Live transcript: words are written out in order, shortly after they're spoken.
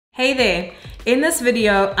Hey there! In this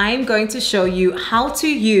video, I'm going to show you how to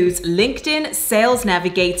use LinkedIn Sales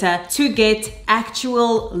Navigator to get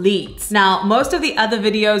actual leads. Now, most of the other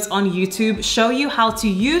videos on YouTube show you how to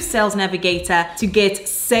use Sales Navigator to get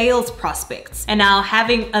sales prospects. And now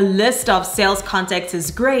having a list of sales contacts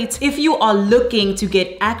is great if you are looking to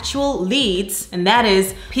get actual leads, and that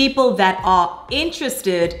is people that are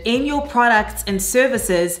interested in your products and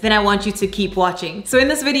services. Then I want you to keep watching. So in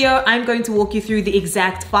this video, I'm going to walk you through the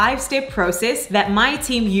exact 5-step process that my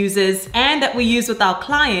team uses and that we use with our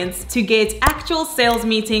clients to get actual sales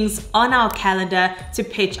meetings on our calendar to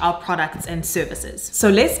pitch our products and services. So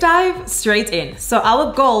let's dive straight in. So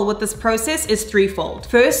our goal with this process is threefold.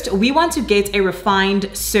 First, we want to get a refined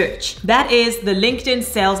search. That is the LinkedIn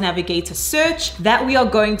Sales Navigator search that we are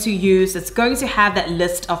going to use. That's going to have that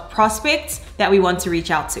list of prospects that we want to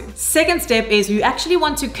reach out to. Second step is you actually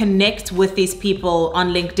want to connect with these people on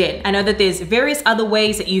LinkedIn. I know that there's various other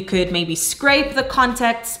ways that you could maybe scrape the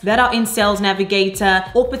contacts that are in Sales Navigator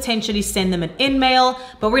or potentially send them an email,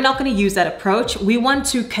 but we're not going to use that approach. We want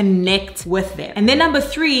to connect with them. And then number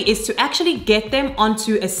 3 is to actually get them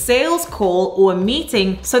onto a sales call or a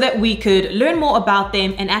meeting so that we could learn more about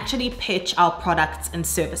them and actually pitch our products and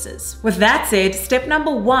services. With that said, step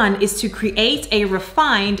number 1 is to create a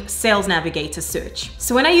refined Sales Navigator search.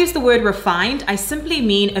 So when I use the word refined, I simply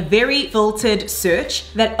mean a very filtered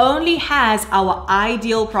search that only has our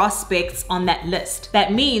ideal prospects on that list.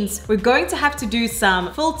 That means we're going to have to do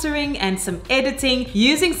some filtering and some editing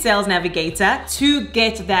using Sales Navigator to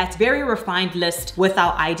get that very refined list with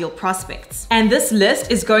our ideal prospects. And this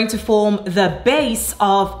list is going to form the base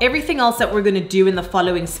of everything else that we're going to do in the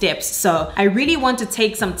following steps. So I really want to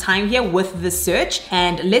take some time here with this search,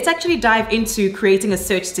 and let's actually dive into creating a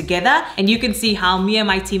search together, and you can see how me and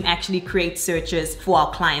my team actually create searches for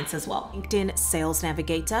our clients as well. LinkedIn Sales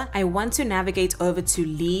Navigator, I want to navigate over to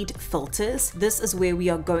lead filters. This is where we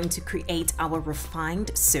are going to create our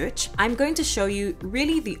refined search. I'm going to show you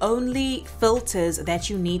really the only filters that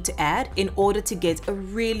you need to add in order to get a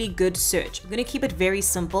really good search. I'm going to keep it very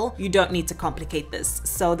simple. You don't need to complicate this.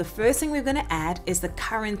 So the first thing we're going to add is the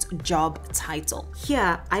current job title.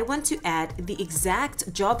 Here, I want to add the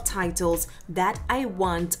exact job titles that I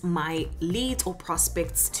want my leads or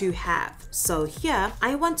prospects to have. So here,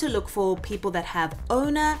 I want to look for people that have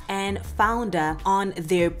owner and founder on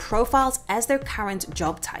their profiles as their current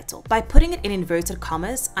job title. By putting it in inverted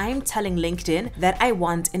commas, I'm telling LinkedIn that I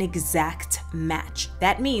want an exact match.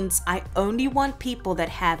 That means I only want people that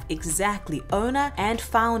have exactly owner and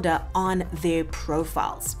founder on their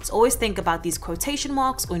profiles. So always think about these quotation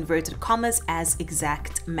marks or inverted commas as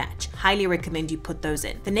exact match. Highly recommend you put those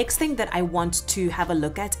in. The next thing that I want to have a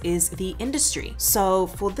look at is the industry. So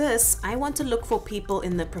for this, I want to look for people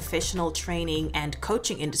in the professional training and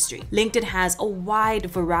coaching industry. LinkedIn has a wide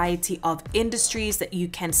variety of industries that you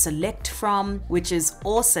can select from, which is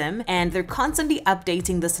awesome. And they're constantly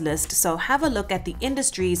updating this list. So have a look at the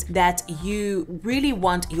industries that you really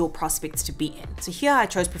want your prospects to be in. So here I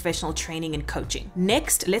chose professional training and coaching.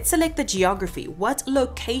 Next, let's select the geography. What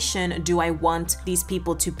location do I want these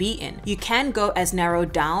people to be in? You can go as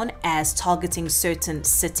narrowed down as targeting certain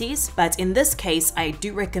cities, but in this case, I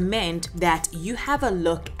do recommend that you have a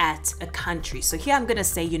look at a country. So here I'm going to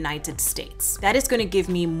say United States. That is going to give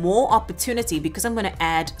me more opportunity because I'm going to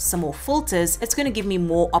add some more filters. It's going to give me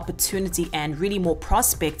more opportunity and really more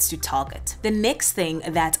prospects to target. The next thing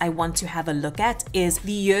that I want to have a look at is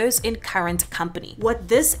the years in current company. What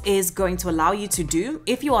this is going to allow you to do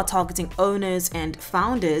if you are targeting owners and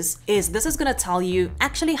founders is this is going to tell you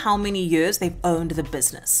actually how many years they've owned the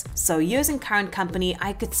business. So years in current company,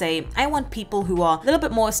 I could say I want people who are a little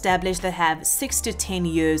bit more established that have 6 to 10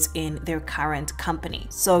 years in their current company.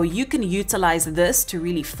 So you can utilize this to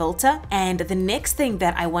really filter. And the next thing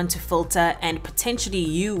that I want to filter and potentially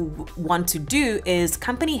you want to do is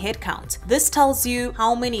company headcount. This tells you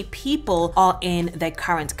how many people are in their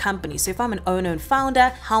current company. So if I'm an owner and founder,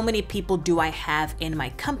 how many people do I have in my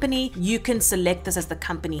company? You can select this as the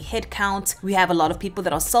company headcount. We have a lot of people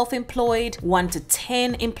that are self-employed, 1 to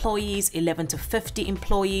 10 employees, 11 to 50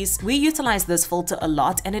 employees. We utilize this filter a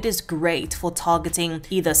lot, and it is great for targeting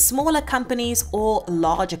either smaller companies or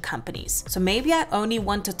larger companies. So maybe I only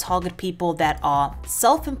want to target people that are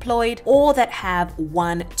self-employed or that have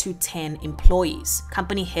 1 to 10 employees.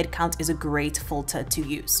 Company headcount is a great filter to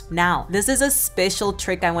use. Now, this is a special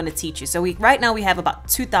trick I want to teach you. So right now we have about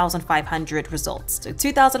 2,500 results. So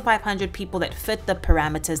 2,500 people that fit the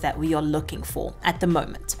parameters that we are looking for at the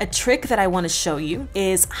moment. A trick that I want to show you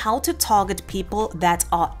is how to target people that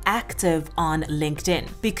are active on LinkedIn,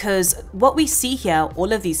 because what we see here,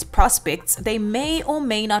 all of these prospects, they may or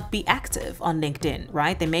may not be active on LinkedIn,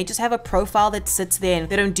 right? They may just have a profile that sits there and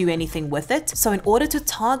they don't do anything with it. So in order to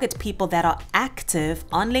target people that are active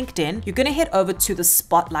on LinkedIn, you're going to head over to the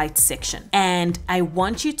spotlight section, and I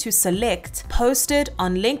want you to select posted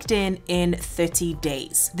on LinkedIn in 30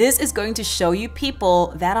 days. This is going to show you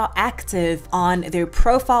people that are active on their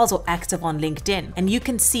profiles or active on LinkedIn. And you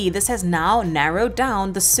can see this has now narrowed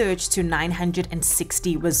down the search to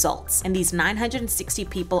 960 results. And these 960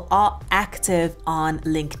 people are active on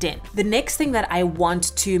LinkedIn. The next thing that I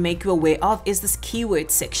want to make you aware of is this keyword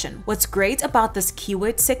section. What's great about this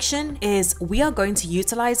keyword section is we are going to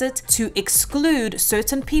utilize it to exclude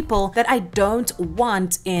certain people that I don't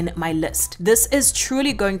want in my list. This is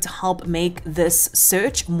truly going to help make this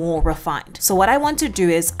search more refined. So what I want to do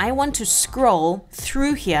is I want to scroll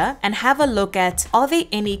through here and have a look at, are there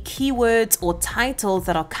any keywords or titles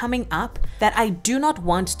that are coming up that I do not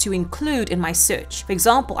want to include in my search? For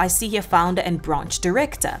example, I see here founder and branch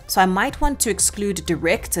director. So I might want to exclude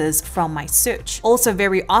directors from my search. Also,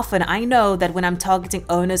 very often I know that when I'm targeting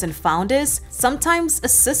owners and founders, sometimes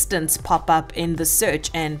assistants pop up in the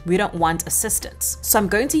search and we don't want assistants. So I'm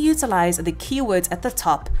going to utilize the keywords at the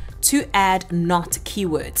top to add not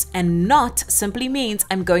keywords, and not simply means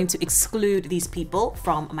I'm going to exclude these people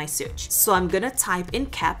from my search. So I'm going to type in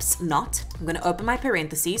caps not, I'm going to open my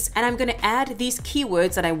parentheses, and I'm going to add these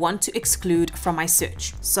keywords that I want to exclude from my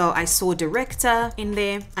search. So I saw director in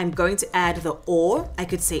there. I'm going to add the or. I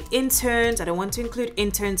could say interns. I don't want to include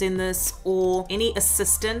interns in this, or any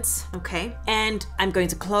assistants. Okay. And I'm going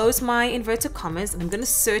to close my inverted commas and I'm going to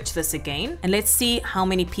search this again. And let's see how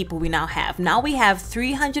many people we now have. Now we have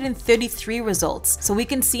 333 results. So we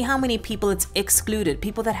can see how many people it's excluded,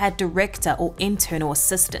 people that had director or intern or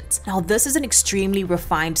assistant. Now this is an extremely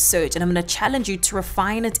refined search, and I'm going to challenge you to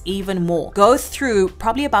refine it even more. Go through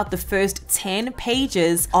probably about the first 10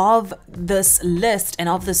 pages of this list and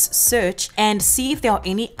of this search and see if there are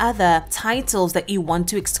any other titles that you want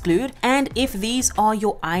to exclude and if these are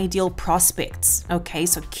your ideal prospects. Okay,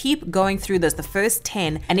 so keep going through this, the first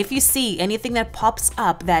 10, and if you see anything that pops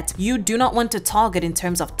up that you do not want to target in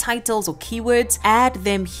terms of titles or keywords, add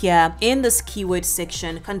them here in this keyword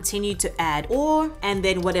section. Continue to add or, and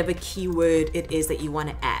then whatever keyword it is that you want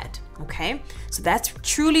to add. Okay, so that's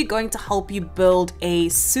truly going to help you build a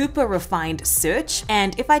super refined search.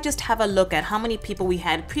 And if I just have a look at how many people we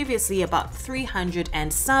had previously, about 300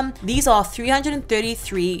 and some, these are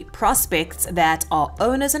 333 prospects that are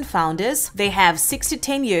owners and founders. They have 6 to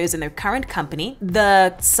 10 years in their current company.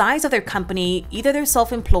 The size of their company, either they're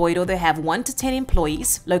self-employed or they have 1 to 10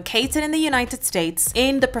 employees, located in the United States,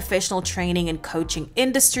 in the professional training and coaching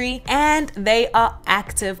industry, and they are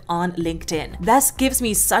active on LinkedIn. This gives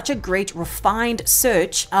me such a great refined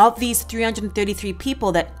search of these 333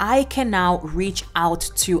 people that I can now reach out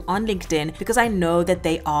to on LinkedIn because I know that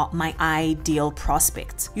they are my ideal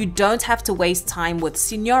prospects. You don't have to waste time with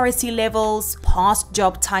seniority levels, past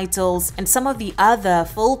job titles, and some of the other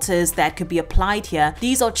filters that could be applied here.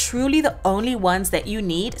 These are truly the only ones that you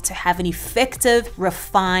need to have an effective,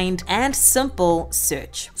 refined, and simple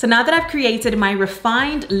search. So now that I've created my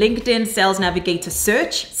refined LinkedIn Sales Navigator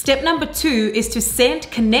search, step number 2 is to send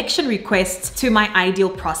connection requests to my ideal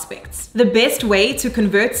prospects. The best way to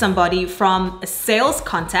convert somebody from a sales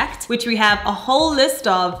contact, which we have a whole list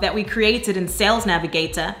of that we created in Sales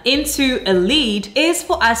Navigator, into a lead is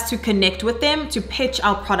for us to connect with them to pitch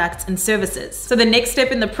our products and services. So the next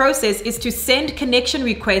step in the process is to send connection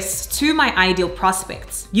requests to my ideal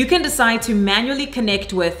prospects. You can decide to manually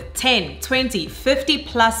connect with 10, 20, 50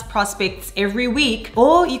 plus prospects every week,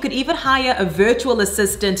 or you could even hire a virtual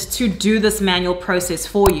assistant to do this manual process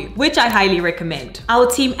for you, which I highly recommend. Our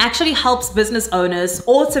team actually helps business owners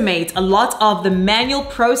automate a lot of the manual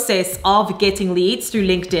process of getting leads through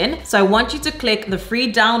LinkedIn. So I want you to click the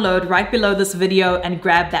free download right below this video and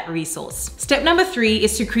grab that resource. Step number 3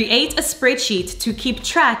 is to create a spreadsheet to keep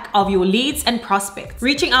track of your leads and prospects.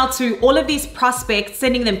 Reaching out to all of these prospects,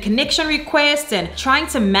 sending them connection requests, and trying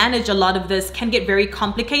to manage a lot of this can get very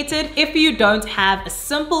complicated if you don't have a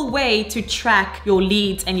simple way to track your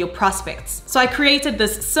leads and your prospects. So I created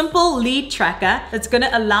this simple lead tracker that's going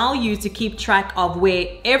to allow you to keep track of where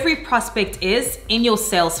every prospect is in your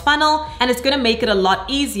sales funnel, and it's going to make it a lot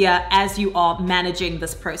easier as you are managing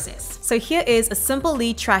this process. So here is a simple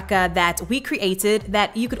lead tracker that we created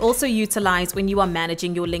that you could also utilize when you are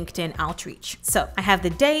managing your LinkedIn outreach. So I have the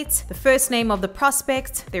date, the first name of the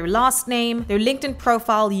prospect, their last name, their LinkedIn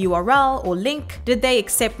profile URL or link. Did they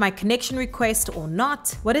accept my connection request or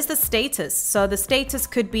not? What is the status? So the status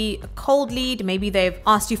could be a cold lead. Maybe they've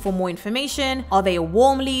asked you for more information. Are they a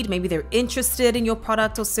warm lead? Maybe they're interested in your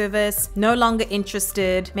product or service. No longer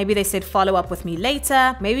interested. Maybe they said follow up with me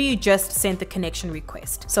later. Maybe you just sent the connection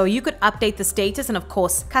request. So you could update the status and of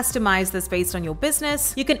course customize this based on your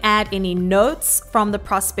business. You can add any notes from the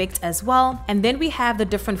prospect as well. And then we have the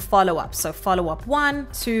different follow-ups. So follow-up 1,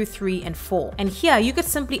 2, 3, and 4. And here you could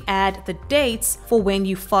simply add the dates for when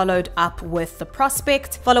you followed up with the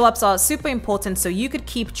prospect. Follow-ups are super important, so you could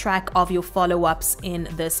keep track of your follow-ups in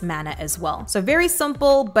this manner as well. So very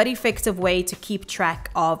simple but effective way to keep track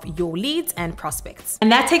of your leads and prospects.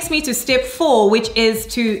 And that takes me to step 4, which is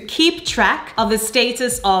to keep track of the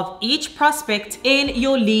status of each prospect in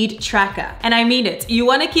your lead tracker. And I mean it. You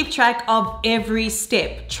want to keep track of every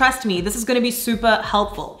step. Trust me, this is going to be super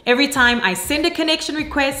helpful. Every time I send a connection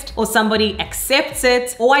request or somebody accepts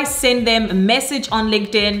it, or I send them a message on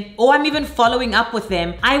LinkedIn, or I'm even following up with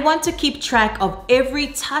them, I want to keep track of every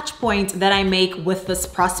touch point that I make with this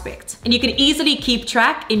prospect. And you can easily keep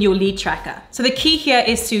track in your lead tracker. So the key here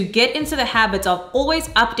is to get into the habit of always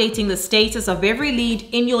updating the status of every lead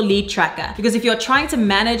in your lead tracker. Because if you're trying to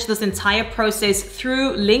manage this entire process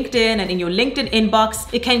through LinkedIn and in your LinkedIn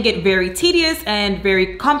inbox, it can get very tedious and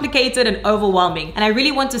very complicated and overwhelming. And I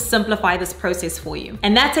really want to simplify this process for you.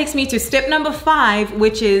 And that takes me to step number 5,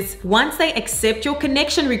 which is once they accept your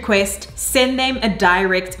connection request, send them a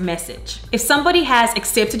direct message. If somebody has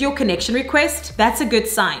accepted your connection request, that's a good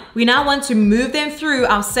sign. We now want to move them through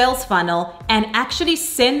our sales funnel and actually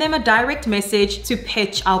send them a direct message to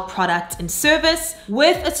pitch our product and service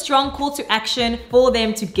with a strong call to action for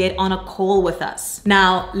them to get on a call with us.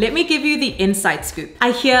 Now, let me give you the inside scoop.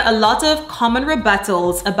 I hear a lot of common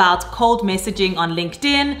rebuttals about cold messaging on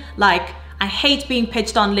LinkedIn, like I hate being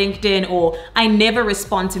pitched on LinkedIn, or I never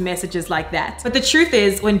respond to messages like that. But the truth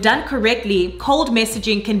is, when done correctly, cold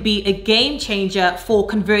messaging can be a game changer for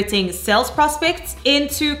converting sales prospects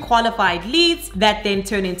into qualified leads that then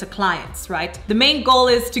turn into clients, right? The main goal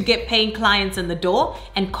is to get paying clients in the door,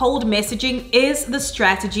 and cold messaging is the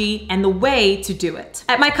strategy and the way to do it.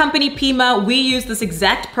 At my company, Pima, we use this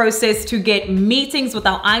exact process to get meetings with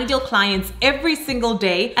our ideal clients every single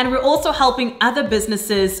day, and we're also helping other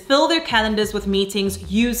businesses fill their calendars with meetings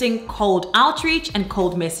using cold outreach and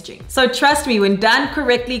cold messaging. So trust me, when done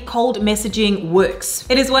correctly, cold messaging works.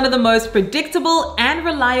 It is one of the most predictable and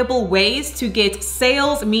reliable ways to get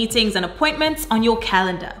sales meetings and appointments on your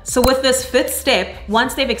calendar. So with this 5th step,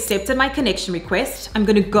 once they've accepted my connection request, I'm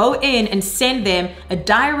going to go in and send them a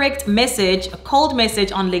direct message, a cold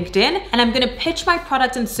message on LinkedIn, and I'm going to pitch my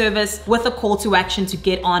product and service with a call to action to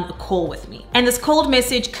get on a call with me. And this cold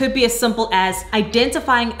message could be as simple as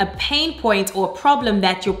identifying a pain point or a problem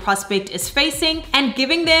that your prospect is facing and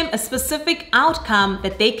giving them a specific outcome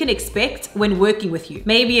that they can expect when working with you.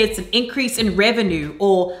 Maybe it's an increase in revenue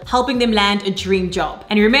or helping them land a dream job.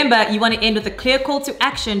 And remember, you want to end with a clear call to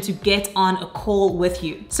action to get on a call with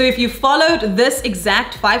you. So if you followed this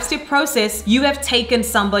exact 5-step process, you have taken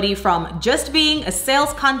somebody from just being a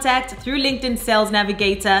sales contact through LinkedIn Sales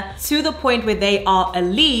Navigator to the point where they are a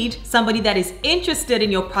lead, somebody that is interested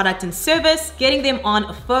in your product and service, getting them on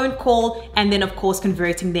a phone call, and then of course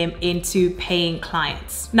converting them into paying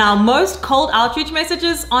clients. Now, most cold outreach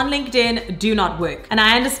messages on LinkedIn do not work, and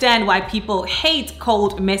I understand why people hate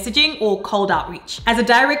cold messaging or cold outreach. As a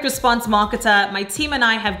direct response marketer, my team and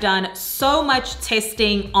I have done so much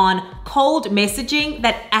testing on cold messaging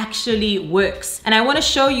that actually works, and I want to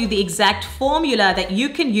show you the exact formula that you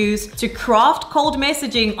can use to craft cold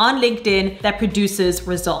messaging on LinkedIn that produces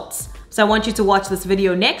results. So I want you to watch this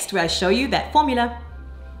video next where I show you that formula.